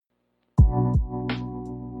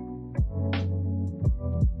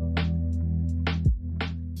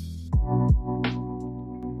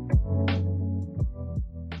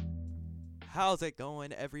How's it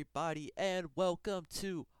going, everybody? And welcome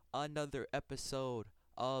to another episode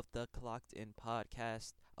of the Clocked In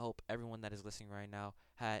podcast. I hope everyone that is listening right now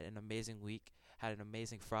had an amazing week, had an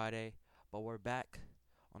amazing Friday. But we're back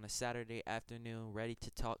on a Saturday afternoon, ready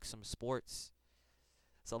to talk some sports.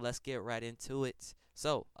 So let's get right into it.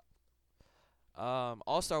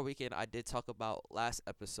 All Star Weekend, I did talk about last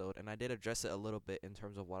episode, and I did address it a little bit in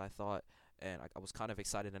terms of what I thought, and I was kind of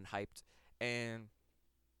excited and hyped. And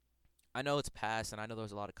I know it's past, and I know there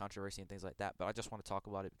was a lot of controversy and things like that, but I just want to talk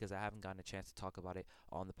about it because I haven't gotten a chance to talk about it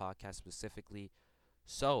on the podcast specifically.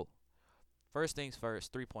 So, first things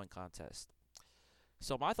first, 3 point contest.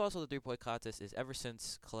 So, my thoughts on the 3 point contest is ever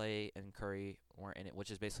since Clay and Curry weren't in it,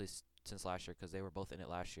 which is basically since last year because they were both in it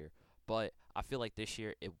last year. But I feel like this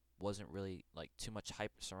year it wasn't really like too much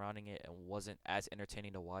hype surrounding it and wasn't as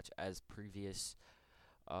entertaining to watch as previous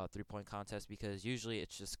 3 point contests because usually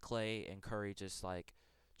it's just Clay and Curry just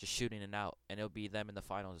shooting it out, and it'll be them in the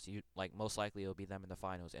finals. You like most likely it'll be them in the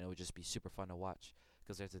finals, and it would just be super fun to watch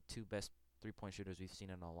because they're the two best 3 point shooters we've seen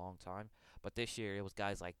in a long time. But this year it was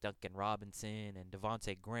guys like Duncan Robinson and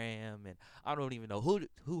Devonte Graham, and I don't even know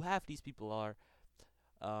who half these people are.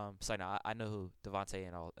 So I know who Devonte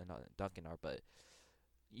and Duncan are, but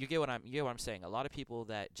you get what I'm saying. A lot of people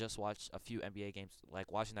that just watched a few NBA games,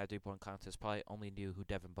 like watching that 3 point contest, probably only knew who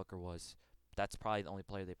Devin Booker was. That's probably the only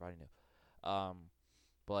player they probably knew.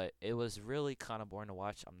 But it was really kind of boring to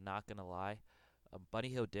watch. I'm not gonna lie. Buddy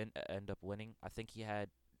Hill didn't end up winning. I think he had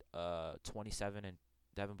 27 and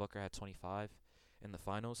Devin Booker had 25 in the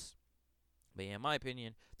finals. But yeah, in my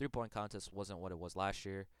opinion, 3 point contest wasn't what it was last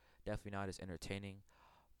year. Definitely not as entertaining.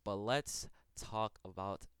 But let's talk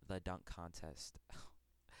about the dunk contest.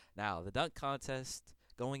 Now, the dunk contest,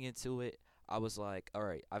 going into it, I was like, all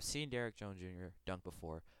right, I've seen Derrick Jones Jr. dunk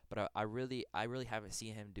before, but I really haven't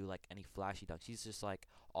seen him do like any flashy dunks. He's just like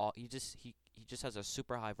he just has a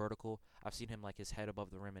super high vertical. I've seen him like his head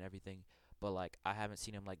above the rim and everything, but like I haven't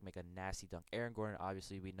seen him like make a nasty dunk. Aaron Gordon,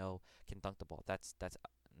 obviously we know can dunk the ball. That's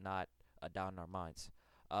not a doubt in our minds.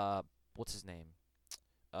 What's his name?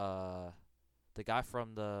 Uh, the guy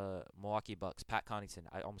from the Milwaukee Bucks, Pat Connaughton.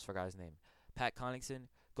 I almost forgot his name. Pat Connaughton.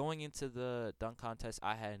 Going into the dunk contest,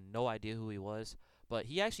 I had no idea who he was, but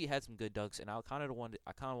he actually had some good dunks, and I kind of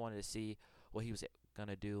wanted to see what he was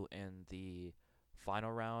gonna do in the final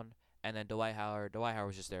round. And then Dwight Howard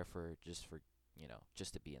was just there just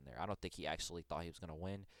to be in there. I don't think he actually thought he was gonna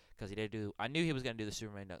win because he did do. I knew he was gonna do the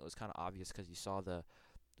Superman dunk. It was kind of obvious because you saw the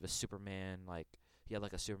Superman, like he had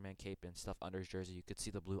like a Superman cape and stuff under his jersey. You could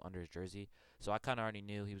see the blue under his jersey. So I kind of already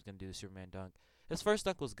knew he was going to do the Superman dunk. His first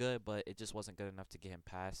dunk was good, but it just wasn't good enough to get him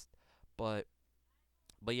past. But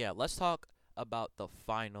but yeah, let's talk about the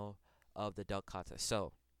final of the dunk contest.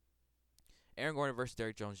 So, Aaron Gordon versus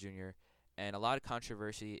Derrick Jones Jr. And a lot of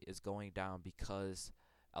controversy is going down because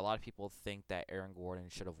a lot of people think that Aaron Gordon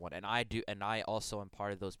should have won. And I do, and I also am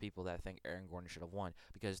part of those people that think Aaron Gordon should have won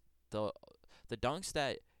because the the dunks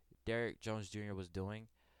that Derrick Jones Jr. was doing,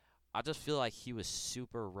 I just feel like he was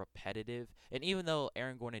super repetitive. And even though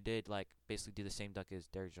Aaron Gordon did like basically do the same dunk as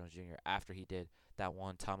Derrick Jones Jr. after he did that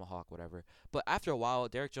one tomahawk, whatever, but after a while,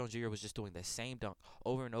 Derrick Jones Jr. was just doing the same dunk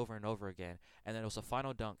over and over and over again. And then it was a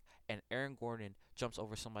final dunk, and Aaron Gordon jumps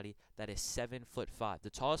over somebody that is 7'5", the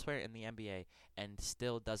tallest player in the NBA, and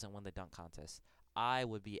still doesn't win the dunk contest. I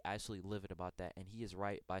would be absolutely livid about that, and he is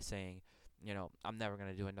right by saying, I'm never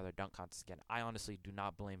gonna do another dunk contest again. I honestly do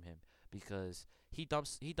not blame him because he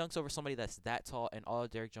dunks over somebody that's that tall, and all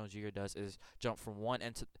Derrick Jones Jr. does is go from one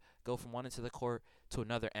end to the court to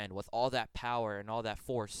another end with all that power and all that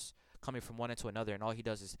force coming from one end to another, and all he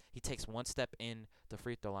does is he takes one step in the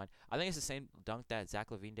free throw line. I think it's the same dunk that Zach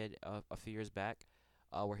LaVine did a few years back,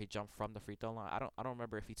 where he jumped from the free throw line. I don't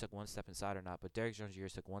remember if he took one step inside or not, but Derrick Jones Jr.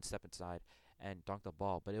 took one step inside and dunked the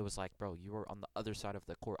ball. But it was like, bro, you were on the other side of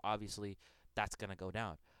the court. Obviously, that's gonna go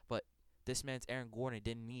down. But this man's Aaron Gordon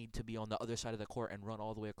didn't need to be on the other side of the court and run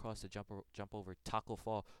all the way across to jump over Taco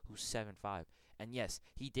Fall, who's 7'5". And yes,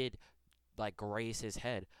 he did like graze his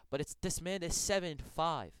head, but it's this man is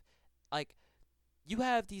 7'5". Like, you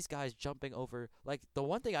have these guys jumping over. Like, the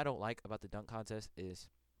one thing I don't like about the dunk contest is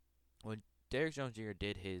when Derrick Jones Jr.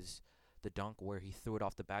 did the dunk where he threw it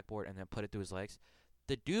off the backboard and then put it through his legs.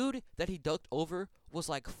 The dude that he dunked over was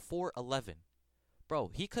like 4'11".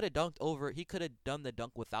 Bro, he could have done the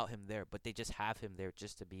dunk without him there, but they just have him there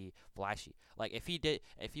just to be flashy. Like, if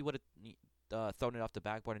he would have thrown it off the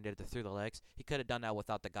backboard and did it through the legs, he could have done that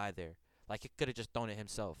without the guy there. Like, he could have just thrown it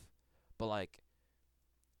himself. But like,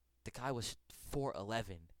 the guy was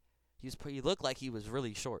 4'11". He looked like he was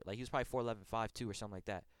really short. Like, he was probably 4'11", 5'2", or something like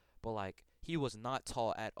that. But like, he was not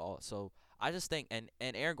tall at all. So I just think, and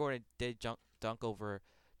Aaron Gordon did dunk over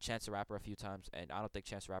Chance the Rapper a few times, and I don't think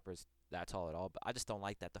Chance the Rapper is that tall at all. But I just don't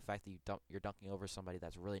like that, the fact that you're dunking over somebody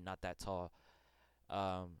that's really not that tall.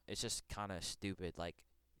 It's just kind of stupid. Like,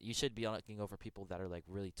 you should be dunking over people that are like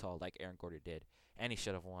really tall, like Aaron Gordon did, and he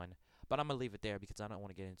should have won. But I'm gonna leave it there because I don't want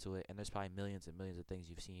to get into it. And there's probably millions and millions of things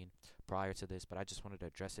you've seen prior to this, but I just wanted to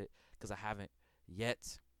address it because I haven't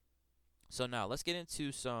yet. So now let's get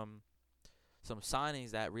into some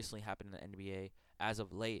signings that recently happened in the NBA as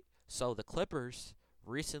of late. So the Clippers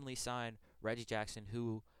recently signed Reggie Jackson,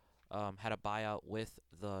 who had a buyout with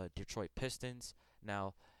the Detroit Pistons.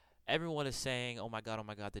 Now, everyone is saying, oh my God,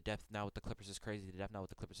 the depth now with the Clippers is crazy. The depth now with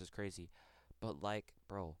the Clippers is crazy." But like,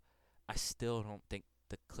 bro, I still don't think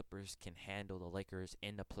the Clippers can handle the Lakers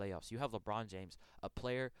in the playoffs. You have LeBron James, a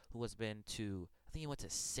player who has been to, I think he went to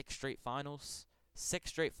six straight finals,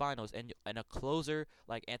 and a closer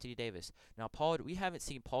like Anthony Davis. Now, we haven't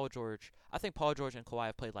seen Paul George. I think Paul George and Kawhi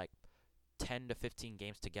have played like 10 to 15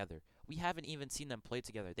 games together. We haven't even seen them play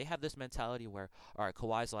together. They have this mentality where, all right,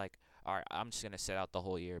 Kawhi's like, all right, I'm just going to sit out the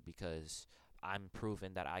whole year because I'm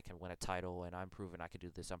proving that I can win a title, and I'm proving I can do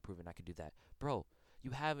this, I'm proving I can do that. Bro,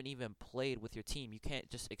 you haven't even played with your team. You can't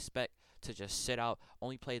just expect to just sit out,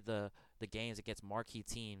 only play the games against marquee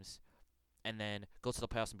teams, and then go to the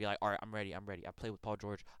playoffs and be like, all right, I'm ready. I play with Paul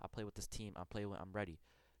George. I play with this team. I'm ready.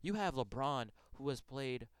 You have LeBron, who has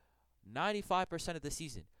played 95% of the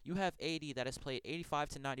season. You have AD that has played 85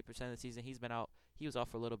 to 90% of the season. He's been out. He was out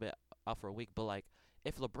for a little bit, out for a week. But like,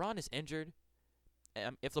 if LeBron is injured,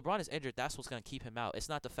 that's what's gonna keep him out. It's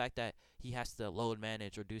not the fact that he has to load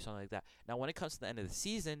manage or do something like that. Now, when it comes to the end of the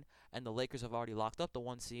season and the Lakers have already locked up the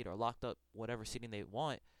 1 seed or locked up whatever seeding they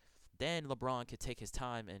want, then LeBron could take his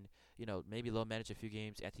time and maybe low manage a few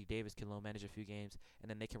games. Anthony Davis can low manage a few games, and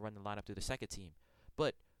then they can run the lineup through the second team.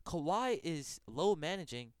 But Kawhi is low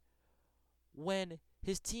managing when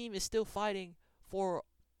his team is still fighting for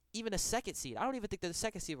even a second seed. I don't even think they're the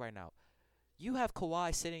second seed right now. You have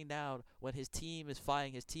Kawhi sitting down when his team is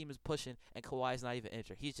fighting, his team is pushing, and Kawhi's not even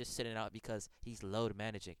injured. He's just sitting out because he's low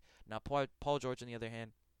managing. Now, Paul George, on the other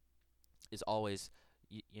hand, is always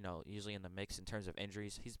usually in the mix in terms of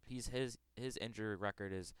injuries. His injury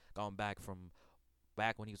record is gone back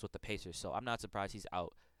when he was with the Pacers. So I'm not surprised he's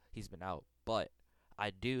out. He's been out, but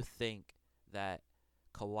I do think that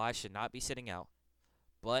Kawhi should not be sitting out.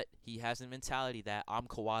 But he has a mentality that I'm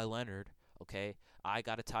Kawhi Leonard. Okay, I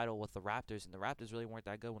got a title with the Raptors, and the Raptors really weren't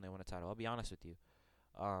that good when they won a title. I'll be honest with you.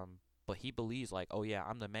 But he believes like, oh yeah,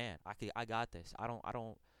 I'm the man. I got this. I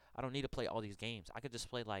don't need to play all these games. I could just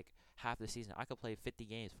play like half the season. I could play 50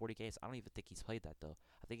 games, 40 games. I don't even think he's played that though.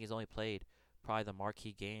 I think he's only played probably the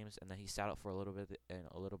marquee games, and then he sat out for a little bit and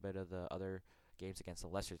a little bit of the other games against the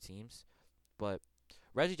lesser teams. But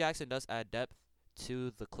Reggie Jackson does add depth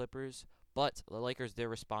to the Clippers, but the Lakers did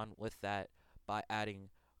respond with that by adding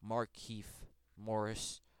Markieff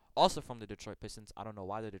Morris, also from the Detroit Pistons. I don't know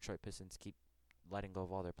why the Detroit Pistons keep letting go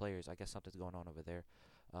of all their players. I guess something's going on over there.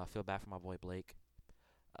 Feel bad for my boy Blake.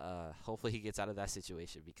 Hopefully he gets out of that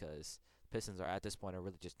situation because Pistons are at this point are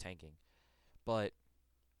really just tanking. But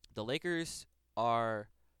the Lakers are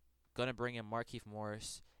gonna bring in Markieff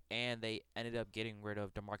Morris, and they ended up getting rid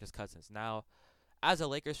of DeMarcus Cousins. Now, as a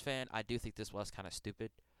Lakers fan, I do think this was kind of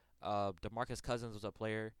stupid. DeMarcus Cousins was a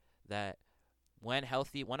player that, when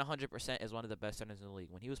healthy, 100% is one of the best centers in the league.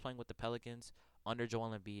 When he was playing with the Pelicans under Joel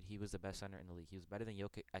Embiid, he was the best center in the league. He was better than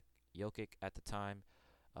Jokic at the time.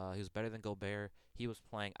 He was better than Gobert. He was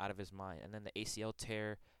playing out of his mind. And then the ACL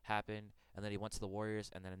tear happened, and then he went to the Warriors,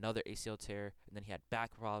 and then another ACL tear, and then he had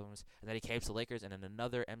back problems, and then he came to the Lakers, and then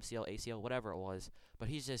another MCL, ACL, whatever it was. But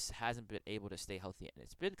he just hasn't been able to stay healthy, and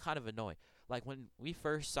it's been kind of annoying. Like, when we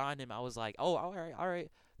first signed him, I was like, oh, all right,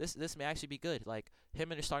 this may actually be good. Like,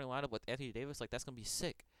 him in the starting lineup with Anthony Davis, like, that's going to be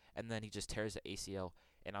sick. And then he just tears the ACL,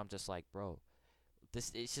 and I'm just like, bro,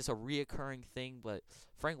 it's just a reoccurring thing. But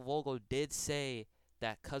Frank Vogel did say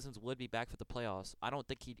that Cousins would be back for the playoffs. I don't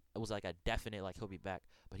think it was like a definite, like, he'll be back.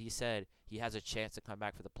 But he said he has a chance to come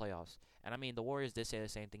back for the playoffs. And, I mean, the Warriors did say the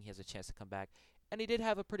same thing. He has a chance to come back. And he did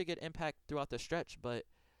have a pretty good impact throughout the stretch. But,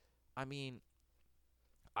 I mean,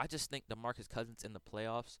 I just think DeMarcus Cousins in the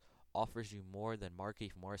playoffs offers you more than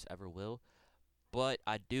Markieff Morris ever will. But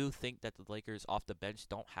I do think that the Lakers off the bench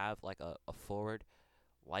don't have, like, a forward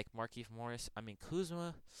like Markieff Morris. I mean,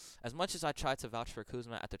 Kuzma, as much as I tried to vouch for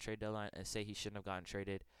Kuzma at the trade deadline and say he shouldn't have gotten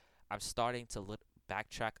traded, I'm starting to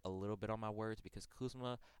backtrack a little bit on my words because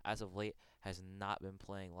Kuzma, as of late, has not been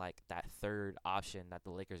playing like that third option that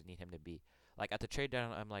the Lakers need him to be. Like at the trade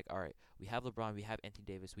deadline, I'm like, all right, we have LeBron, we have Anthony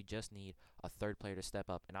Davis, we just need a third player to step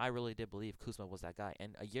up. And I really did believe Kuzma was that guy.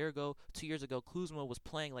 And a year ago, 2 years ago, Kuzma was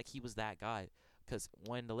playing like he was that guy. Because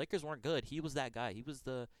when the Lakers weren't good, he was that guy. He was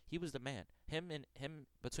the man. Him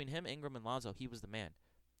between him, Ingram, and Lonzo, he was the man.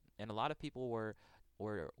 And a lot of people were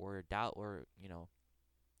doubt or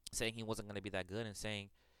saying he wasn't going to be that good and saying,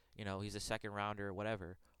 he's a second rounder or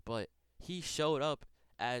whatever. But he showed up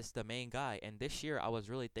as the main guy. And this year, I was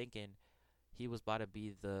really thinking he was about to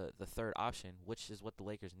be the third option, which is what the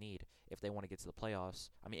Lakers need if they want to get to the playoffs.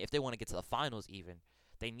 I mean, if they want to get to the finals, even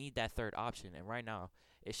they need that third option. And right now,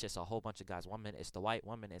 it's just a whole bunch of guys. 1 minute it's Dwight,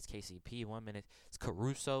 1 minute it's KCP, 1 minute it's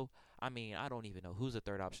Caruso. I mean, I don't even know who's the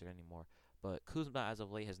third option anymore. But Kuzma, as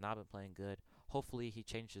of late, has not been playing good. Hopefully, he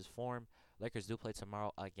changes his form. Lakers do play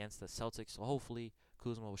tomorrow against the Celtics, so hopefully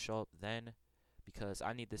Kuzma will show up then, because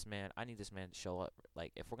I need this man. I need this man to show up.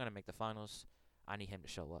 Like, if we're gonna make the finals, I need him to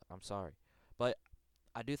show up. I'm sorry, but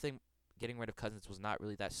I do think getting rid of Cousins was not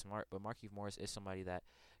really that smart. But Markieff Morris is somebody that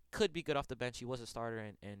could be good off the bench. He was a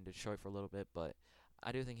starter in Detroit for a little bit, but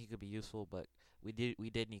I do think he could be useful. But we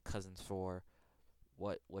did need Cousins for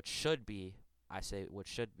what should be, I say, what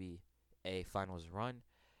should be a finals run.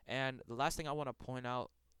 And the last thing I want to point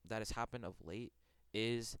out that has happened of late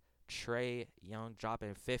is Trae Young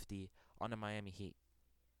dropping 50 on the Miami Heat.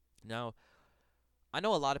 Now, I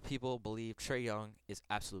know a lot of people believe Trae Young is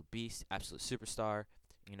absolute beast, absolute superstar,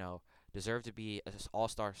 you know, deserved to be an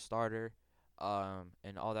all-star starter,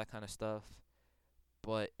 and all that kind of stuff.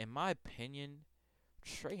 But in my opinion,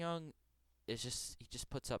 Trae Young he just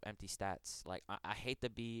puts up empty stats. Like I hate to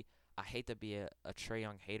be a Trae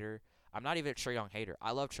Young hater. I'm not even a Trae Young hater.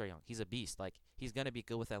 I love Trae Young. He's a beast. Like, he's gonna be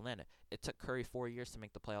good with Atlanta. It took Curry 4 years to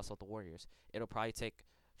make the playoffs with the Warriors. It'll probably take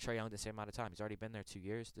Trae Young the same amount of time. He's already been there 2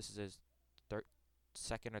 years. This is his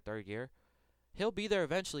second or third year. He'll be there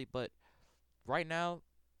eventually, but right now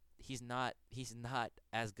he's not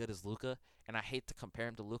as good as Luka, and I hate to compare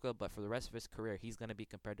him to Luka, but for the rest of his career, he's gonna be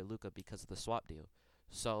compared to Luka because of the swap deal.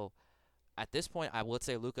 So at this point, I would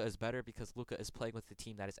say Luka is better because Luka is playing with the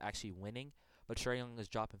team that is actually winning. But Trae Young is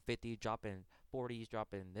dropping 50, dropping 40s,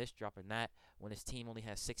 dropping this, dropping that when his team only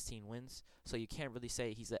has 16 wins. So you can't really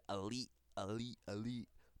say he's an elite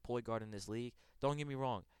point guard in this league. Don't get me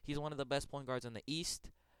wrong. He's one of the best point guards in the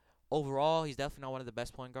East. Overall, he's definitely not one of the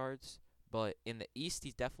best point guards. But in the East,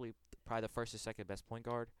 he's definitely probably the first or second best point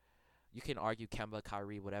guard. You can argue Kemba,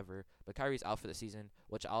 Kyrie, whatever. But Kyrie's out for the season,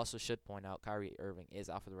 which I also should point out. Kyrie Irving is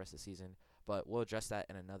out for the rest of the season. But we'll address that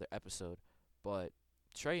in another episode. But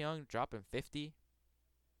Trae Young dropping 50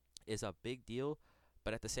 is a big deal.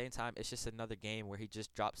 But at the same time, it's just another game where he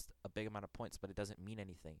just drops a big amount of points, but it doesn't mean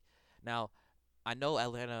anything. Now, I know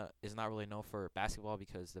Atlanta is not really known for basketball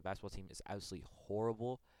because the basketball team is absolutely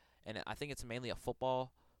horrible. And I think it's mainly a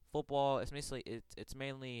football. It's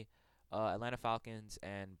mainly Atlanta Falcons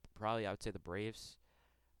and probably I would say the Braves.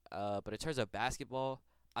 But in terms of basketball,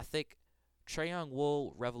 I think Trae Young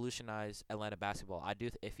will revolutionize Atlanta basketball.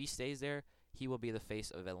 If he stays there, he will be the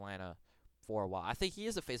face of Atlanta for a while. I think he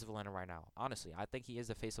is the face of Atlanta right now. Honestly, I think he is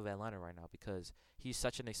the face of Atlanta right now because he's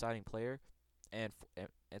such an exciting player, and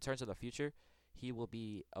in terms of the future, he will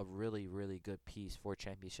be a really, really good piece for a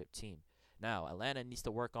championship team. Now, Atlanta needs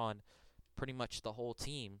to work on pretty much the whole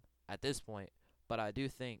team at this point, but I do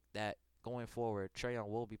think that going forward, Trae Young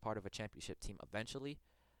will be part of a championship team eventually.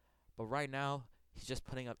 But right now, he's just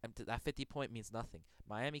putting up that 50 point means nothing.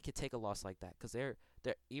 Miami could take a loss like that because they're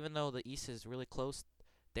even though the East is really close,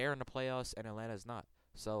 they're in the playoffs and Atlanta's not.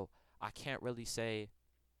 So I can't really say,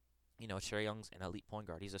 Trae Young's an elite point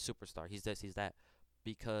guard. He's a superstar. He's this, he's that,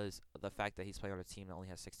 because of the fact that he's playing on a team that only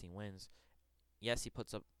has 16 wins. Yes, he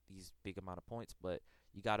puts up these big amount of points, but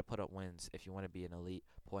you got to put up wins if you want to be an elite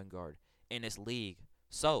point guard in this league.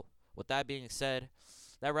 So with that being said,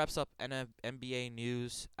 that wraps up NBA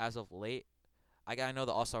news as of late. I know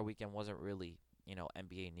the All-Star weekend wasn't really,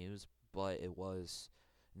 NBA news, but it was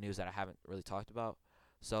news that I haven't really talked about.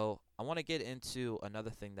 So I want to get into another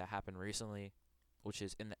thing that happened recently, which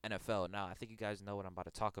is in the NFL. Now, I think you guys know what I'm about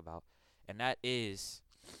to talk about, and that is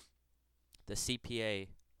the CPA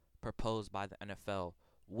proposed by the NFL,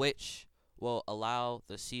 which will allow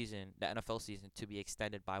the NFL season, to be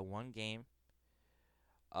extended by one game,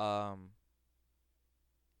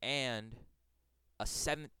 and a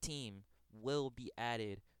seventh team will be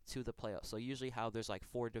added to the playoffs. So usually how there's like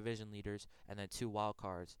 4 division leaders and then 2 wild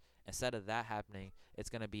cards. Instead of that happening, it's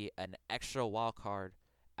going to be an extra wild card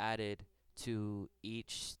added to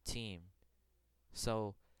each team.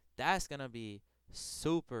 So that's going to be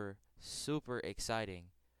super, super exciting.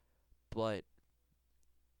 But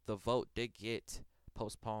the vote did get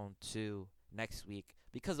postponed to next week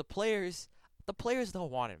because the players, The players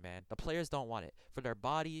don't want it, man. The players don't want it for their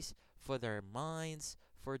bodies, for their minds,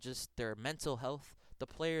 for just their mental health. The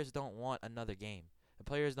players don't want another game. The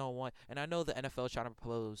players don't want, and I know the NFL is trying to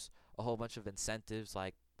propose a whole bunch of incentives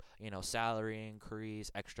like, salary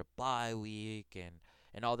increase, extra bye week,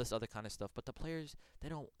 and all this other kind of stuff. But the players, they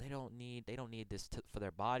don't need this for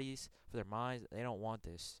their bodies, for their minds. They don't want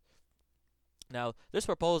this. Now, this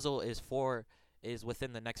proposal is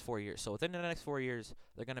within the next 4 years. So within the next 4 years,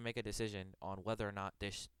 they're gonna make a decision on whether or not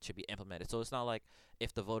this should be implemented. So it's not like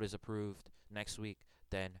if the vote is approved next week,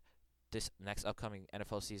 then this next upcoming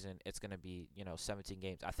NFL season it's gonna be 17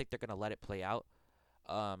 games. I think they're gonna let it play out.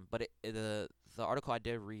 But the article I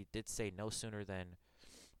did read did say no sooner than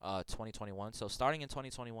 2021. So starting in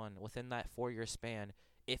 2021, within that 4 year span,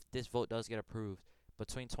 if this vote does get approved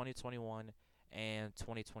between 2021 and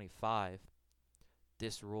 2025,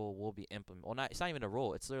 this rule will be implemented. Well, not it's not even a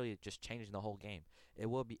rule. It's literally just changing the whole game. It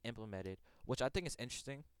will be implemented, which I think is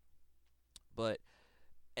interesting. But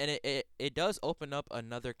it does open up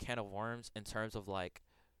another can of worms in terms of like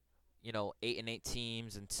 8-8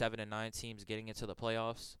 teams and 7-9 teams getting into the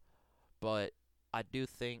playoffs. But I do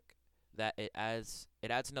think that it adds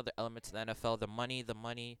another element to the NFL. The money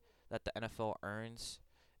that the NFL earns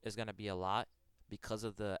is gonna be a lot because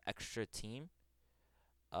of the extra team.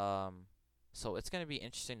 Um, so it's gonna be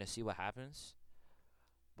interesting to see what happens.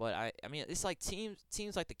 But I mean, it's like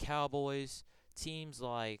teams like the Cowboys, teams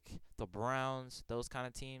like the Browns, those kind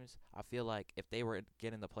of teams. I feel like if they were to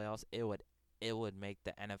get in the playoffs, it would make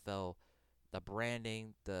the NFL, the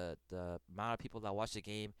branding, the amount of people that watch the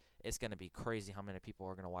game. It's gonna be crazy how many people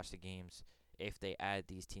are gonna watch the games if they add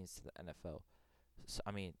these teams to the NFL. So,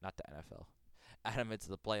 I mean, not the NFL, add them into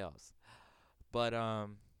the playoffs. But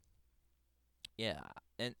yeah,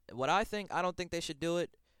 and what I don't think they should do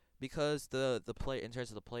it because the play in terms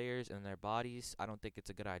of the players and their bodies, I don't think it's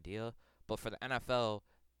a good idea. But for the NFL,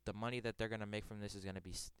 the money that they're gonna make from this is gonna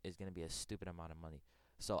be a stupid amount of money.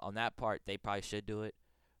 So on that part, they probably should do it,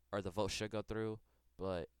 or the vote should go through.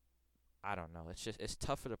 But I don't know. It's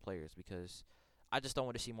tough for the players because I just don't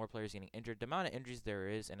want to see more players getting injured. The amount of injuries there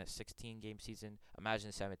is in a 16 game season,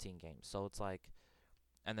 imagine 17 games. So it's like,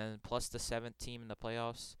 and then plus the seventh team in the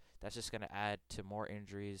playoffs, that's just going to add to more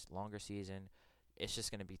injuries, longer season. It's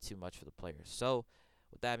just going to be too much for the players. So,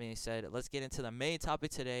 with that being said, let's get into the main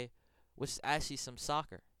topic today, which is actually some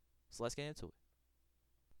soccer. So, let's get into it.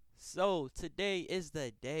 So, today is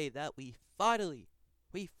the day that we finally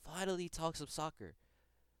talk some soccer.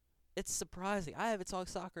 It's surprising. I haven't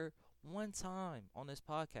talked soccer one time on this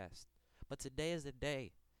podcast. But today is the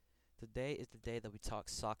day. Today is the day that we talk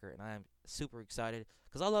soccer, and I am super excited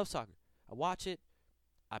because I love soccer. I watch it,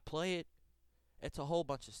 I play it. It's a whole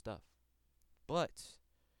bunch of stuff. But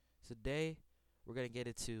today we're gonna get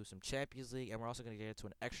into some Champions League, and we're also gonna get into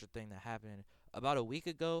an extra thing that happened about a week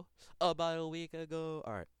ago. About a week ago.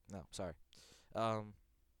 All right, no, sorry. Um,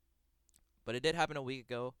 but it did happen a week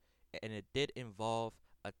ago, and it did involve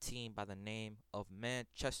a team by the name of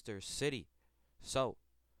Manchester City. So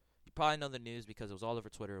you probably know the news because it was all over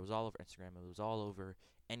Twitter, it was all over Instagram, it was all over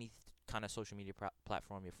any kind of social media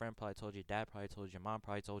platform. Your friend probably told you, dad probably told you, your mom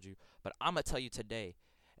probably told you, but I'm gonna tell you today,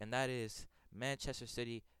 and that is Manchester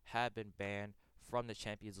City have been banned from the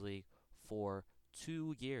Champions League for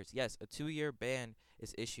 2 years. Yes, a 2 year ban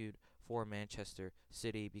is issued for Manchester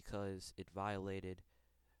City because it violated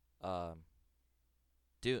um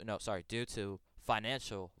due to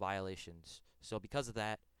financial violations. So because of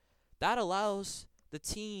that, that allows the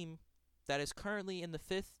team that is currently in the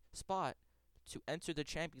fifth spot to enter the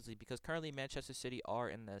Champions League because currently Manchester City are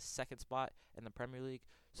in the second spot in the Premier League.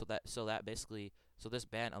 So this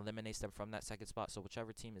ban eliminates them from that second spot. So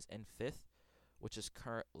whichever team is in fifth, which is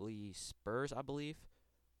currently Spurs, I believe,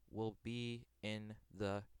 will be in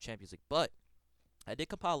the Champions League. But I did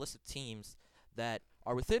compile a list of teams that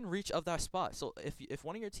are within reach of that spot. So if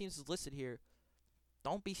one of your teams is listed here,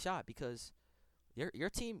 don't be shy because your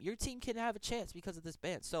team can have a chance because of this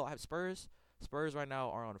ban. So I have Spurs. Spurs right now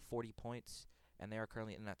are on 40 points and they are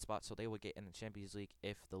currently in that spot, so they would get in the Champions League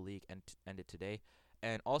if the league ended today.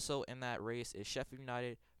 And also in that race is Sheffield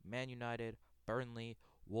United, Man United, Burnley,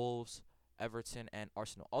 Wolves, Everton, and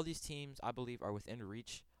Arsenal. All these teams I believe are within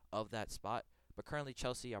reach of that spot, but currently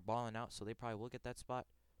Chelsea are balling out, so they probably will get that spot.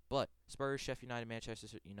 But Spurs, Sheffield United, Manchester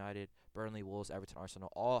United, Burnley, Wolves, Everton,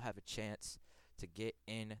 Arsenal all have a chance to get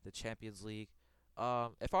in the Champions League.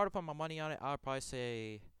 If I were to put my money on it, I would probably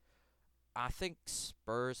say I think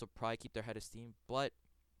Spurs will probably keep their head of steam, but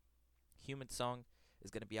Human Sung is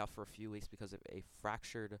going to be out for a few weeks because of a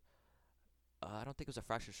fractured. I don't think it was a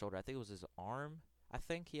fractured shoulder. I think it was his arm. I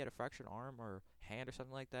think he had a fractured arm or hand or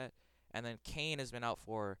something like that. And then Kane has been out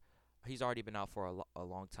for He's already been out for a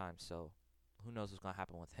long time, so who knows what's gonna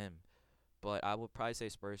happen with him. But I would probably say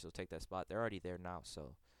Spurs will take that spot. They're already there now,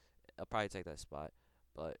 so I'll probably take that spot.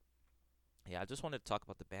 But yeah, I just wanted to talk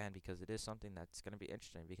about the ban because it is something that's gonna be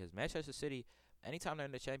interesting. Because Manchester City, anytime they're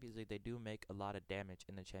in the Champions League, they do make a lot of damage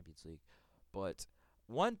in the Champions League. But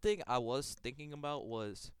one thing I was thinking about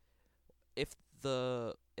was if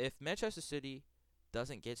if Manchester City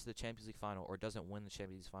doesn't get to the Champions League final or doesn't win the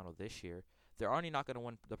Champions League final this year, they're already not going to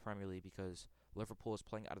win the Premier League because Liverpool is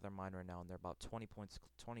playing out of their mind right now and they're about 20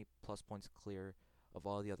 plus points clear of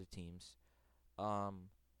all the other teams. Um,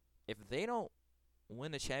 if they don't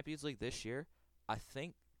win the Champions League this year, I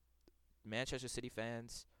think Manchester City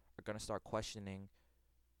fans are going to start questioning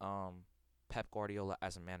um, Pep Guardiola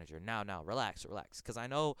as a manager. Now, relax, because I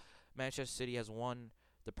know Manchester City has won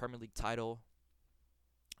the Premier League title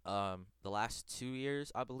the last 2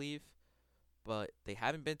 years, I believe, but they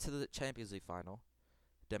haven't been to the Champions League final.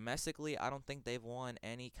 Domestically, I don't think they've won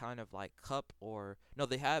any kind of like cup or no,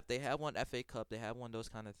 they have won FA Cup, they have won those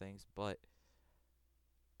kind of things, but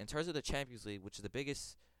in terms of the Champions League, which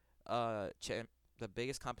is uh the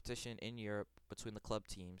biggest competition in Europe between the club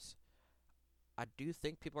teams, I do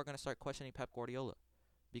think people are going to start questioning Pep Guardiola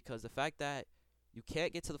because the fact that you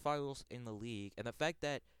can't get to the finals in the league and the fact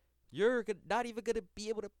that you're not even going to be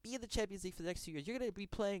able to be in the Champions League for the next 2 years. You're going to be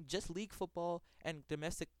playing just league football and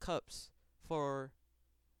domestic cups for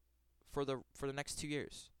the next 2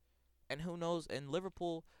 years. And who knows? And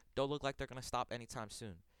Liverpool don't look like they're going to stop anytime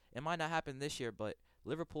soon. It might not happen this year, but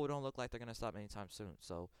Liverpool don't look like they're going to stop anytime soon.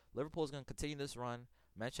 So Liverpool is going to continue this run.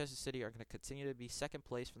 Manchester City are going to continue to be second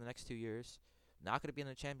place for the next 2 years. Not going to be in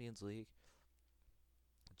the Champions League.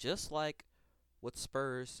 Just like with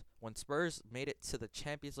Spurs, when Spurs made it to the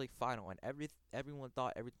Champions League final, and everyone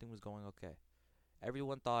thought everything was going okay.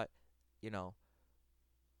 Everyone thought, you know,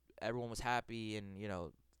 everyone was happy and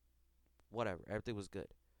whatever, everything was good.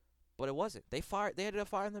 But it wasn't. They ended up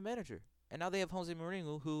firing the manager, and now they have Jose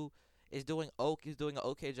Mourinho, who is doing an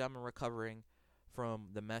okay job in recovering from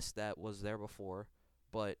the mess that was there before.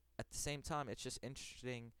 But at the same time, it's just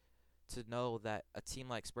interesting to know that a team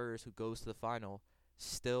like Spurs, who goes to the final,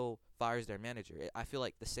 still fires their manager. I feel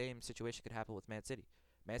like the same situation could happen with Man City.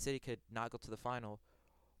 Man City could not go to the final,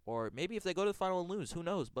 or maybe if they go to the final and lose, who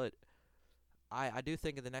knows? But I do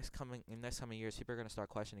think in the next coming years, people are going to start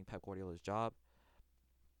questioning Pep Guardiola's job.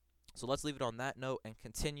 So let's leave it on that note and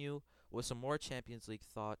continue with some more Champions League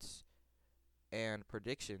thoughts and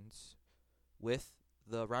predictions with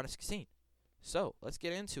the round of 16. So let's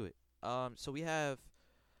get into it. So we have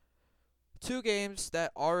two games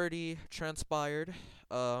that already transpired.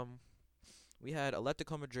 We had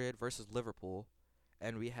Atletico Madrid versus Liverpool,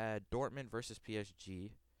 and we had Dortmund versus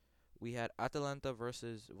PSG. We had Atalanta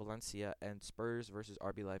versus Valencia, and Spurs versus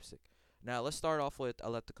RB Leipzig. Now let's start off with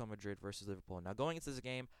Atletico Madrid versus Liverpool. Now going into this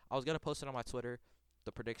game, I was gonna post it on my Twitter,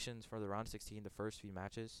 the predictions for the round of 16, the first few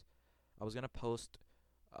matches. I was gonna post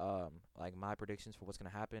like my predictions for what's gonna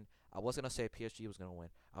happen. I was gonna say PSG was gonna win.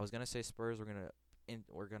 I was gonna say Spurs were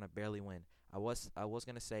gonna barely win. I was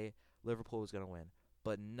gonna say Liverpool was gonna win,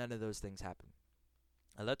 but none of those things happened.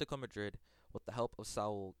 Atletico Madrid, with the help of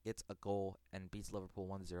Saul, gets a goal and beats Liverpool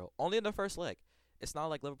 1-0 only in the first leg. It's not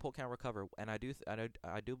like Liverpool can't recover, and I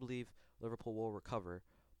do believe Liverpool will recover,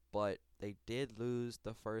 but they did lose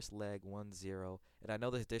the first leg 1-0, and I know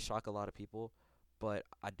this did shock a lot of people, but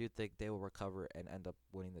I do think they will recover and end up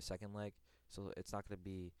winning the second leg, so it's not going to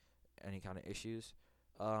be any kind of issues.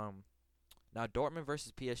 Um, Now Dortmund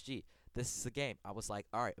versus PSG. This is a game. I was like,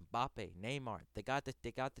 all right, Mbappe, Neymar, they got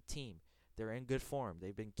the team. They're in good form.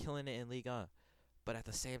 They've been killing it in Ligue 1. But at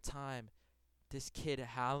the same time, this kid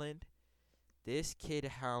Haaland,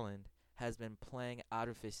 has been playing out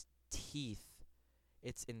of his teeth.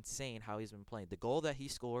 It's insane how he's been playing. The goal that he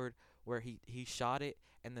scored, where he shot it,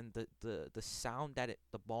 and then the sound that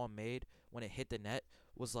the ball made when it hit the net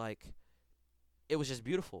was like, it was just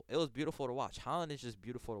beautiful. It was beautiful to watch. Haaland is just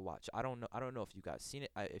beautiful to watch. I don't know if you guys seen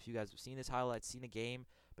it. If you guys have seen his highlights, seen a game,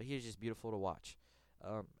 but he's just beautiful to watch.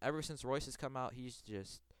 Ever since Royce has come out, he's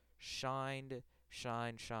just shined,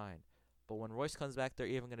 shine. But when Royce comes back, they're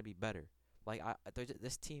even gonna be better. Like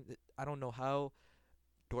this team, I don't know how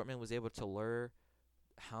Dortmund was able to lure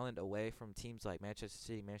Haaland away from teams like Manchester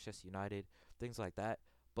City, Manchester United, things like that.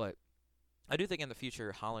 But I do think in the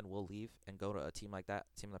future Haaland will leave and go to a team like that,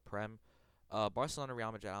 team in the Prem. Barcelona,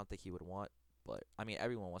 Real Madrid, I don't think he would want. But I mean,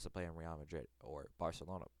 everyone wants to play in Real Madrid or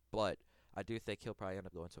Barcelona. But I do think he'll probably end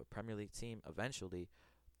up going to a Premier League team eventually.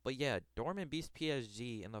 But yeah, Dortmund beats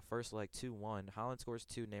PSG in the first leg 2-1. Haaland scores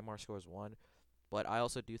 2, Neymar scores 1. But I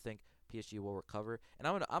also do think PSG will recover. And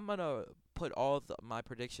I'm gonna put all my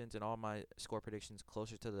predictions and all my score predictions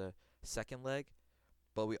closer to the second leg,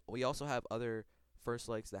 but we also have other first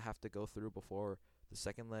legs that have to go through before the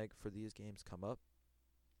second leg for these games come up.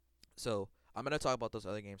 So I'm gonna talk about those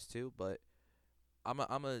other games too, but I'm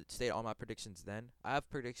gonna state all my predictions then. I have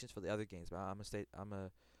predictions for the other games, but I'm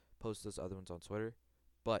gonna post those other ones on Twitter.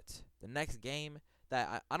 But the next game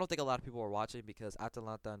that I don't think a lot of people are watching because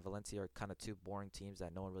Atalanta and Valencia are kind of two boring teams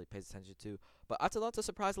that no one really pays attention to. But Atalanta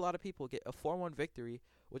surprised a lot of people, get a 4-1 victory,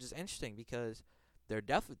 which is interesting because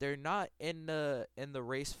they're not in the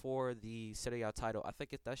race for the Serie A title. I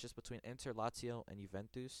think that's just between Inter, Lazio, and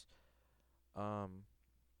Juventus. Um,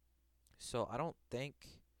 so I don't think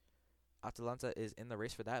Atalanta is in the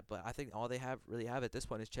race for that, but I think all they have at this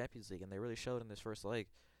point is Champions League, and they really showed in this first leg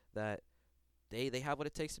that they have what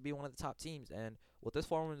it takes to be one of the top teams. And with this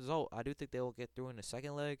 4-1 result, I do think they will get through in the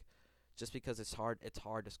second leg, just because it's hard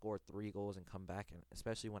to score 3 goals and come back, and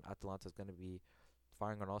especially when Atalanta is going to be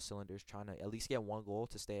firing on all cylinders, trying to at least get 1 goal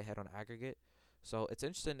to stay ahead on aggregate. So it's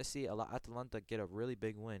interesting to see Atalanta get a really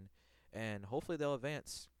big win, and hopefully they'll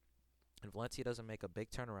advance. And Valencia doesn't make a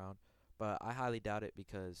big turnaround, but I highly doubt it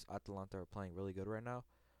because Atalanta are playing really good right now.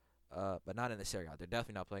 But not in the Serie A. They're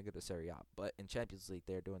definitely not playing good in the Serie A. But in Champions League,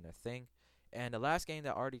 they're doing their thing. And the last game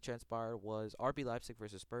that already transpired was RB Leipzig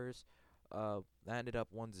versus Spurs. That ended up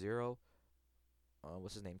 1-0.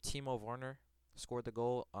 What's his name? Timo Werner scored the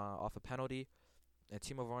goal off a penalty. And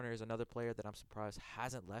Timo Werner is another player that I'm surprised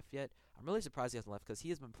hasn't left yet. I'm really surprised he hasn't left because he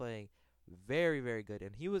has been playing very, very good.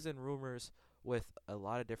 And he was in rumors with a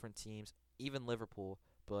lot of different teams, even Liverpool,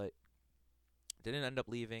 but didn't end up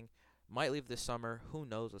leaving. Might leave this summer. Who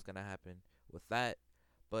knows what's going to happen with that.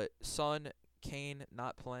 But Son, Kane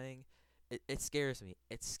not playing, it scares me.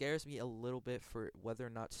 It scares me a little bit for whether or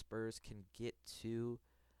not Spurs can get to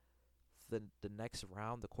the next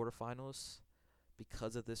round, the quarterfinals,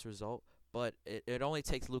 because of this result. But it only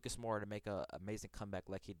takes Lucas Moura to make a amazing comeback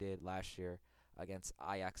like he did last year against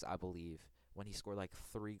Ajax, I believe, when he scored like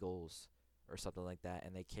 3 goals or something like that,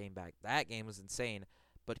 and they came back. That game was insane.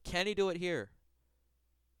 But can he do it here?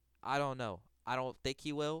 I don't know. I don't think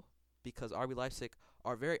he will because RB Leipzig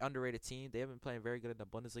are a very underrated team. They have been playing very good in the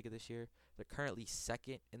Bundesliga this year. They're currently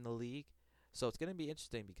second in the league. So it's going to be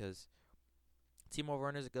interesting because Timo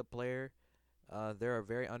Werner is a good player. They're a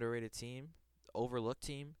very underrated team, overlooked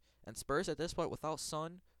team. And Spurs at this point, without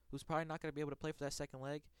Son, who's probably not going to be able to play for that second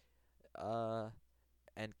leg, uh,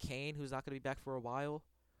 and Kane, who's not going to be back for a while,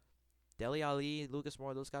 Dele Alli, Lucas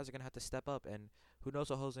Moura, those guys are going to have to step up. And who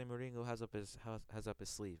knows what Jose Mourinho has up his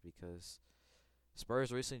sleeve because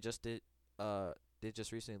Spurs recently just did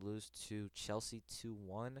just recently lose to Chelsea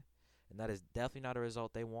 2-1, and that is definitely not a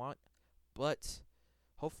result they want. But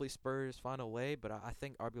hopefully Spurs find a way. But I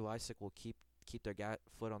think RB Leipzig will keep their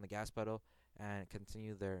foot on the gas pedal and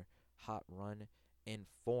continue their hot run in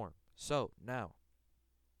form. So now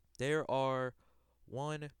there are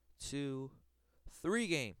 1, 2, 3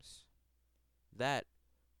 games that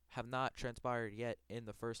have not transpired yet in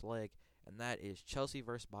the first leg, and that is Chelsea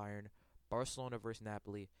versus Bayern, Barcelona versus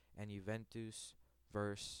Napoli, and Juventus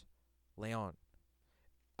versus Leon.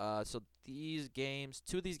 So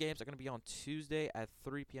two of these games are going to be on Tuesday at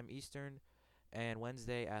 3 p.m. Eastern, and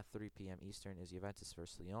Wednesday at 3 p.m. Eastern is Juventus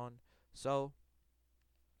versus Leon. So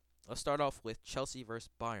let's start off with Chelsea versus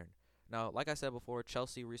Bayern. Now, like I said before,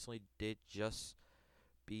 Chelsea recently did just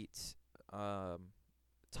beat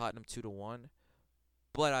Tottenham 2-1.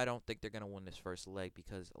 But I don't think they're going to win this first leg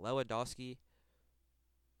because Lewandowski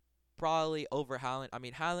probably over Haaland. I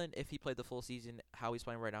mean, Haaland, if he played the full season, how he's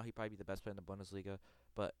playing right now, he'd probably be the best player in the Bundesliga.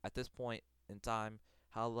 But at this point in time,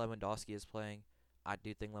 how Lewandowski is playing, I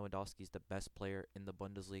do think Lewandowski is the best player in the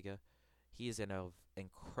Bundesliga. He is in an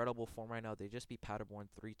incredible form right now. They just beat Paderborn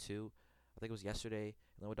 3-2. I think it was yesterday.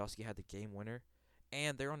 Lewandowski had the game winner.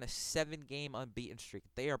 And they're on a 7-game unbeaten streak.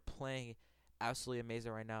 They are playing absolutely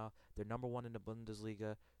amazing right now. They're number 1 in the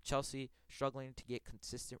Bundesliga. Chelsea struggling to get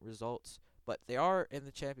consistent results, but they are in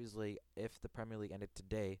the Champions League if the Premier League ended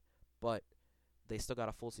today. But they still got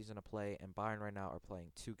a full season to play, and Bayern right now are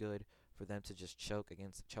playing too good for them to just choke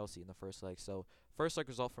against Chelsea in the first leg. So first leg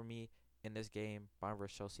result for me in this game, Bayern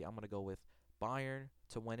versus Chelsea, I'm gonna go with Bayern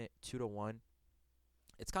to win it 2-1.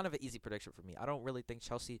 It's kind of an easy prediction for me. I don't really think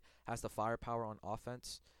Chelsea has the firepower on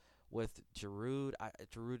offense with Giroud.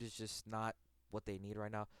 Giroud is just not what they need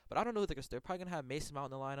right now. But I don't know who they're probably gonna have Mason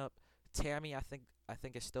Mount in the lineup. Tammy, I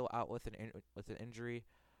think is still out with an injury.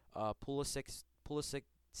 Pulisic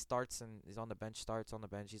starts and is on the bench. Starts on the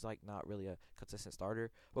bench. He's like not really a consistent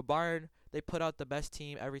starter. But Bayern, they put out the best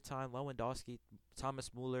team every time. Lewandowski,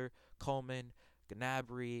 Thomas Muller, Coleman,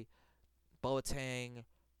 Gnabry, Boateng.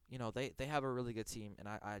 They have a really good team, and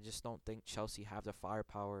I just don't think Chelsea have the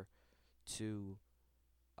firepower to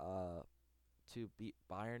uh to beat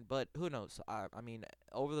Bayern, but who knows? I mean,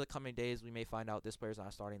 over the coming days, we may find out this player's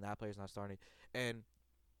not starting, that player's not starting, and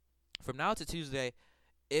from now to Tuesday,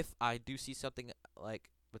 if I do see something like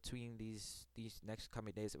between these next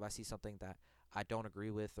coming days, if I see something that I don't agree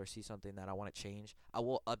with or see something that I want to change, I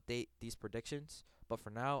will update these predictions. But for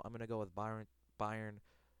now, I'm gonna go with Bayern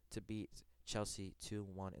to beat Chelsea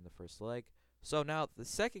 2-1 in the first leg. So now the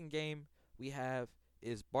second game we have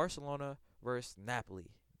is Barcelona versus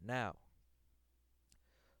Napoli. Now,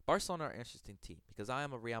 Barcelona are an interesting team because I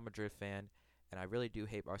am a Real Madrid fan and I really do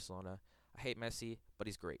hate Barcelona. I hate Messi, but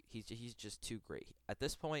he's great. He's just too great. At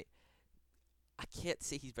this point, I can't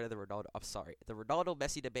say he's better than Ronaldo. I'm sorry. The Ronaldo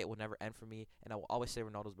Messi debate will never end for me, and I will always say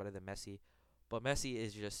Ronaldo's better than Messi. But Messi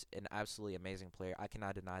is just an absolutely amazing player. I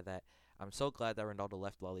cannot deny that. I'm so glad that Ronaldo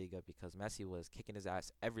left La Liga because Messi was kicking his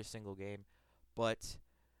ass every single game. But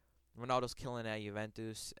Ronaldo's killing it at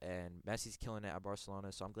Juventus, and Messi's killing it at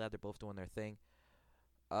Barcelona. So I'm glad they're both doing their thing.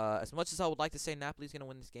 As much as I would like to say Napoli's going to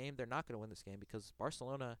win this game, they're not going to win this game because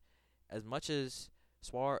Barcelona, as much as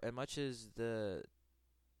the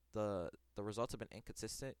results have been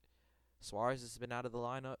inconsistent, Suarez has been out of the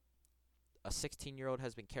lineup. A 16-year-old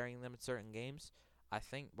has been carrying them in certain games. I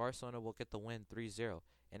think Barcelona will get the win 3-0.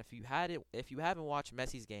 And if you haven't watched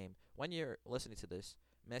Messi's game, when you're listening to this,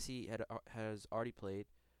 Messi has already played.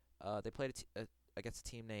 They played against a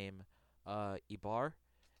team named Ibar,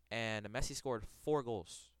 and Messi scored 4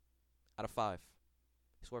 goals out of 5.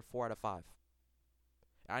 He scored 4 out of 5.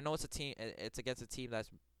 I know it's a team. It's against a team that's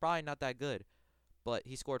probably not that good, but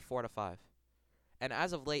he scored 4 out of 5. And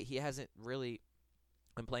as of late, he hasn't really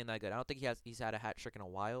been playing that good. I don't think he's had a hat trick in a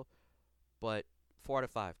while, but 4 out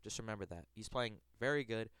of 5. Just remember that he's playing very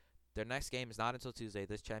good. Their next game is not until Tuesday.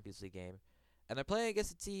 This Champions League game, and they're playing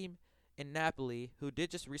against a team in Napoli who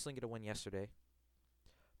did just recently get a win yesterday.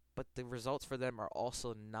 But the results for them are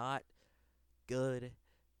also not good.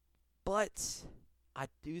 But I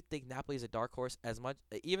do think Napoli is a dark horse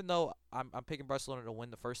even though I'm picking Barcelona to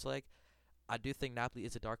win the first leg. I do think Napoli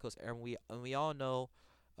is a dark horse, and we all know,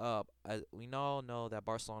 that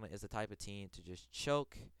Barcelona is the type of team to just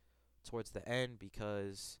choke towards the end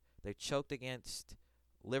because they choked against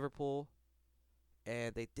Liverpool,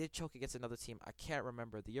 and they did choke against another team. I can't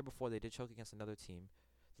remember the year before they did choke against another team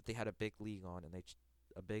that they had a big lead on, and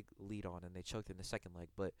they choked in the second leg.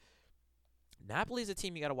 But Napoli is a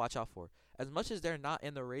team you got to watch out for. As much as they're not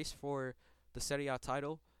in the race for the Serie A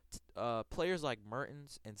title, players like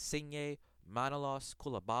Mertens, Insigne, Manolas,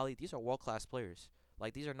 Koulibaly, these are world-class players.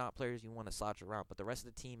 Like, these are not players you want to slouch around, but the rest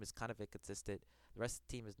of the team is kind of inconsistent. The rest of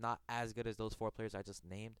the team is not as good as those 4 players I just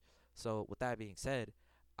named. So, with that being said,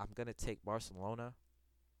 I'm going to take Barcelona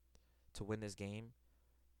to win this game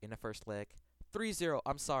in the first leg. 3-0.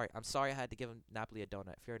 I'm sorry I had to give Napoli a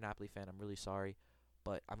donut. If you're a Napoli fan, I'm really sorry.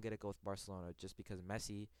 But I'm going to go with Barcelona just because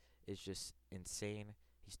Messi is just insane.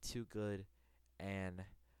 He's too good, and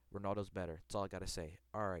Ronaldo's better. That's all I got to say.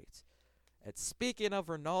 All right. And speaking of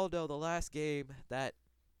Ronaldo, the last game that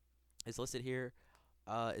is listed here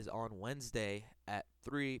is on Wednesday at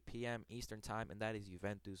 3 p.m. Eastern Time, and that is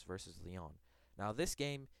Juventus versus Lyon. Now, this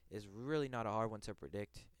game is really not a hard one to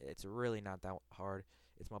predict. It's really not that hard.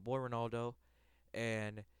 It's my boy Ronaldo,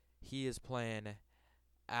 and he is playing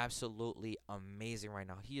absolutely amazing right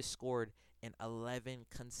now. He has scored in 11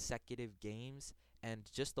 consecutive games, and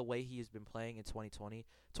just the way he has been playing in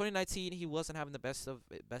 2019, he wasn't having the best of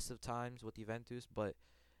times with Juventus, but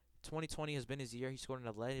 2020 has been his year. He scored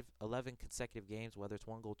in 11 consecutive games, whether it's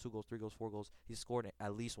 1 goal, 2 goals, 3 goals, 4 goals. He's scored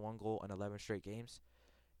at least 1 goal in 11 straight games,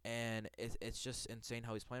 and it's just insane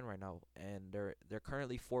how he's playing right now. And they're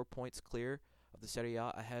currently 4 points clear of the Serie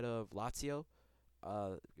A ahead of Lazio.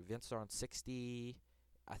 Juventus are on 60.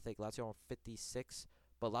 I think Lazio on 56,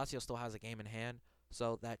 but Lazio still has a game in hand,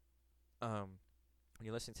 so that when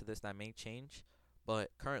you listen to this, that may change.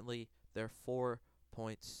 But currently, they're 4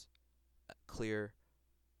 points clear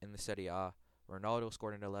in the Serie A. Ronaldo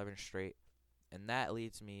scored in 11 straight, and that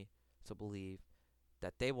leads me to believe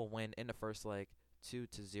that they will win in the first leg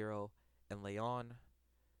 2-0. And Lyon,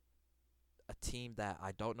 a team that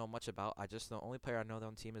I don't know much about. The only player I know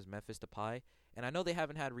on the team is Memphis Depay, and I know they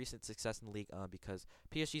haven't had recent success in the Ligue 1 because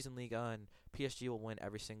PSG's in Ligue 1, and PSG will win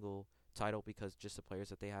every single title because just the players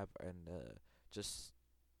that they have, and just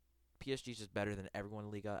PSG's just better than everyone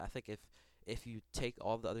in Ligue 1. I think if you take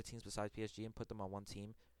all the other teams besides PSG and put them on one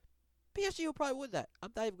team, PSG will probably win that.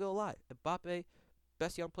 I'm not even gonna lie. Mbappe,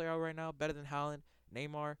 best young player out right now, better than Haaland.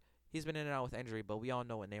 Neymar, he's been in and out with injury, but we all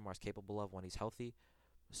know what Neymar's capable of when he's healthy.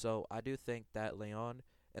 So I do think that Lyon,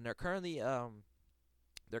 and they're currently 8th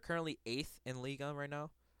in Ligue 1 right now.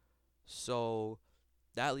 So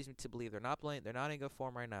That leads me to believe they're not playing. They're not in good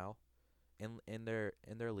form right now in their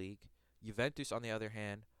league. Juventus, on the other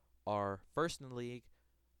hand, are first in the league,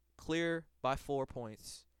 clear by 4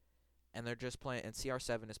 points, and they're just playing. And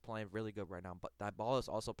CR7 is playing really good right now. But that ball is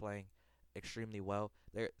also playing extremely well.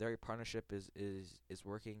 Their partnership is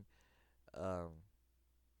working um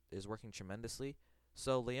is working tremendously.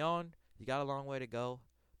 So Leon, you got a long way to go.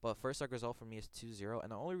 But first leg result for me is 2-0.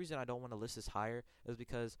 And the only reason I don't want to list this higher is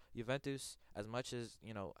because Juventus, as much as,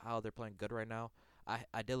 how they're playing good right now,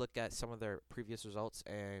 I did look at some of their previous results,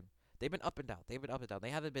 and they've been up and down. They've been up and down. They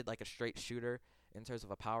haven't been like a straight shooter in terms of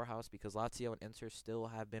a powerhouse, because Lazio and Inter still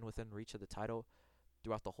have been within reach of the title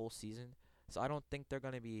throughout the whole season. So I don't think they're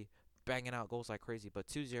going to be banging out goals like crazy. But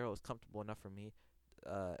 2-0 is comfortable enough for me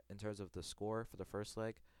in terms of the score for the first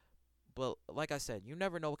leg. But like I said, you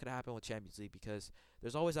never know what could happen with Champions League, because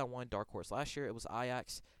there's always that one dark horse. Last year it was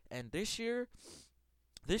Ajax, and this year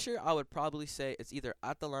I would probably say it's either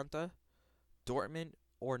Atalanta, Dortmund,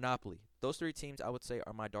 or Napoli. Those three teams I would say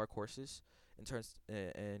are my dark horses in terms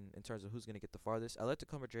of who's going to get the farthest.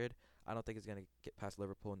 Atletico Madrid, I don't think is going to get past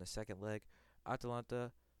Liverpool in the second leg.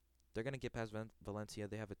 Atalanta, they're going to get past Valencia.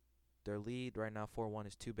 Their lead right now 4-1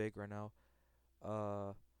 is too big right now.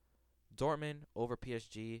 Uh Dortmund over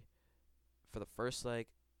PSG for the first leg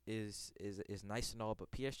is nice and all,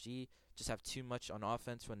 but PSG just have too much on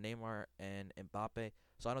offense with Neymar and Mbappe.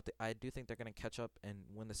 So I do think they're gonna catch up and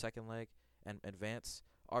win the second leg and advance.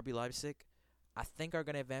 RB Leipzig, I think, are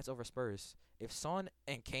gonna advance over Spurs. If Son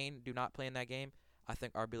and Kane do not play in that game, I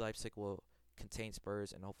think RB Leipzig will contain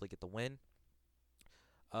Spurs and hopefully get the win.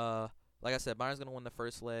 Uh, like I said, Bayern's gonna win the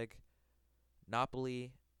first leg.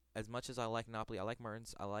 Napoli, as much as I like Napoli, I like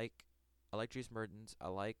Mertens. I like Dries Mertens. I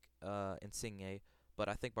like Insigne, but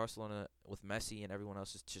I think Barcelona with Messi and everyone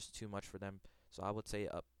else is just too much for them. So I would say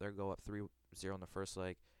go up 3-0 in the first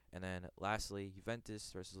leg, and then lastly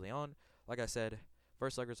Juventus versus Lyon. Like I said,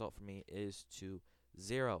 first leg result for me is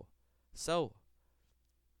 2-0. So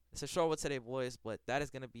it's a short one today, boys, but that is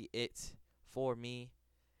gonna be it for me.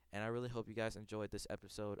 And I really hope you guys enjoyed this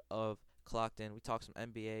episode of Clocked In. We talked some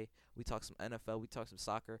NBA, we talked some NFL, we talked some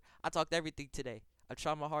soccer. I talked everything today. I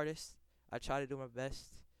tried my hardest. I try to do my best.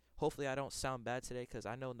 Hopefully I don't sound bad today, because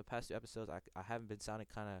I know in the past two episodes I haven't been sounding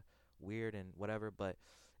kind of weird and whatever. But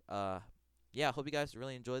yeah, I hope you guys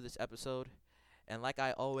really enjoyed this episode. And like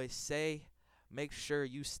I always say, make sure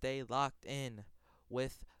you stay locked in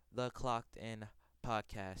with the Clocked In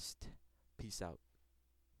podcast. Peace out.